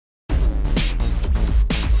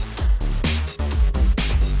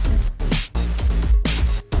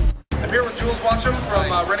Jules Watcham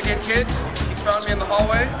from Renegade Kid. He's found me in the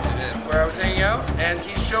hallway where I was hanging out, and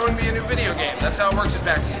he's showing me a new video game. That's how it works at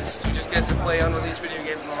PAX East. You just get to play unreleased video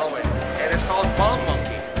games in the hallway. And it's called Bomb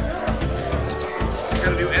Monkey. You're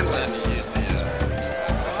gonna do Endless.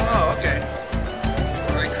 Oh, okay.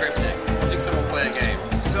 Very cryptic. Watching someone play a game.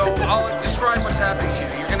 So I'll describe what's happening to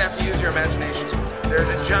you. You're gonna have to use your imagination. There's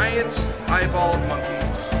a giant eyeballed monkey,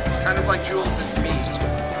 kind of like Jules is me.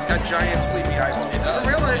 He's got giant sleepy eyeballs. In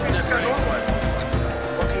real life, he's just got normal eyeballs.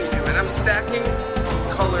 What can you do? And I'm stacking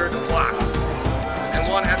colored blocks, and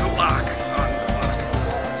one has a lock on the block.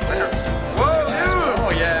 Whoa, dude!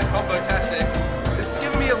 Oh yeah, combo-tastic. This is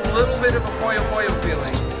giving me a little bit of a Puyo Puyo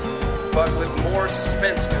feeling, but with more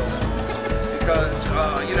suspense building. Because,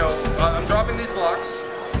 you know, I'm dropping these blocks,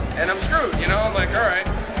 and I'm screwed, you know? I'm like, alright,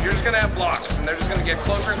 you're just gonna have blocks, and they're just gonna get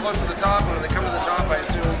closer and closer to the top, and when they come to the top, I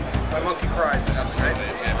assume my monkey cries or something, right?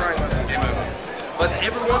 It's crying monkey. Game over. But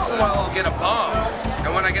every once in a while, I'll get a bomb,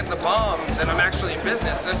 and when I get the bomb, then I'm actually in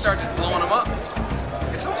business, and I start just blowing them up.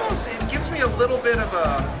 It's almost, it gives me a little bit of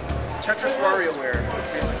a Tetris WarioWare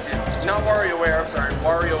feeling, too. Not WarioWare, I'm sorry,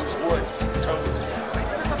 Wario's Woods. Totally. I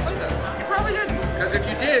didn't ever play that. You probably didn't. Because if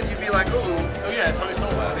you did, you'd be like, ooh. Oh yeah, Tony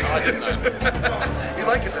stole that. No, I didn't know. You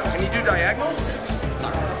like it though. Can you do diagonals?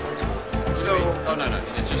 No. So. Oh no,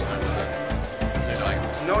 it's just no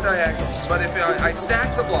diagonals. No diagonals. But if I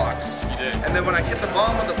stack the blocks, you do. And then when I hit the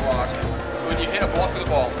bomb of the block, when you hit a block with a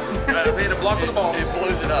bomb, hit a block with a bomb, it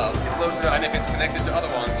blows it up. It blows it up. And if it's connected to other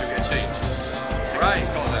ones, you'll get changed. Right.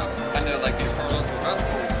 Calls out. And they're like these horizontal,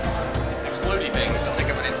 vertical, explodey things that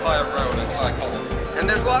take up an entire row, an entire column. And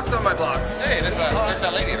there's locks on my blocks. Hey, there's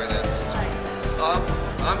that lady right there.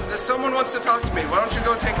 Someone wants to talk to me. Why don't you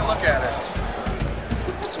go take a look at it?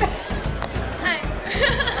 Hi.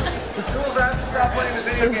 Jules, I have to stop playing the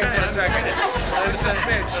video game for a second. This is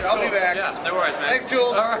Mitch. I'll be back. Yeah, no worries, man. Thanks,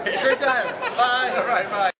 Jules. All right. Great time. Bye. All right,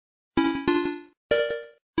 bye.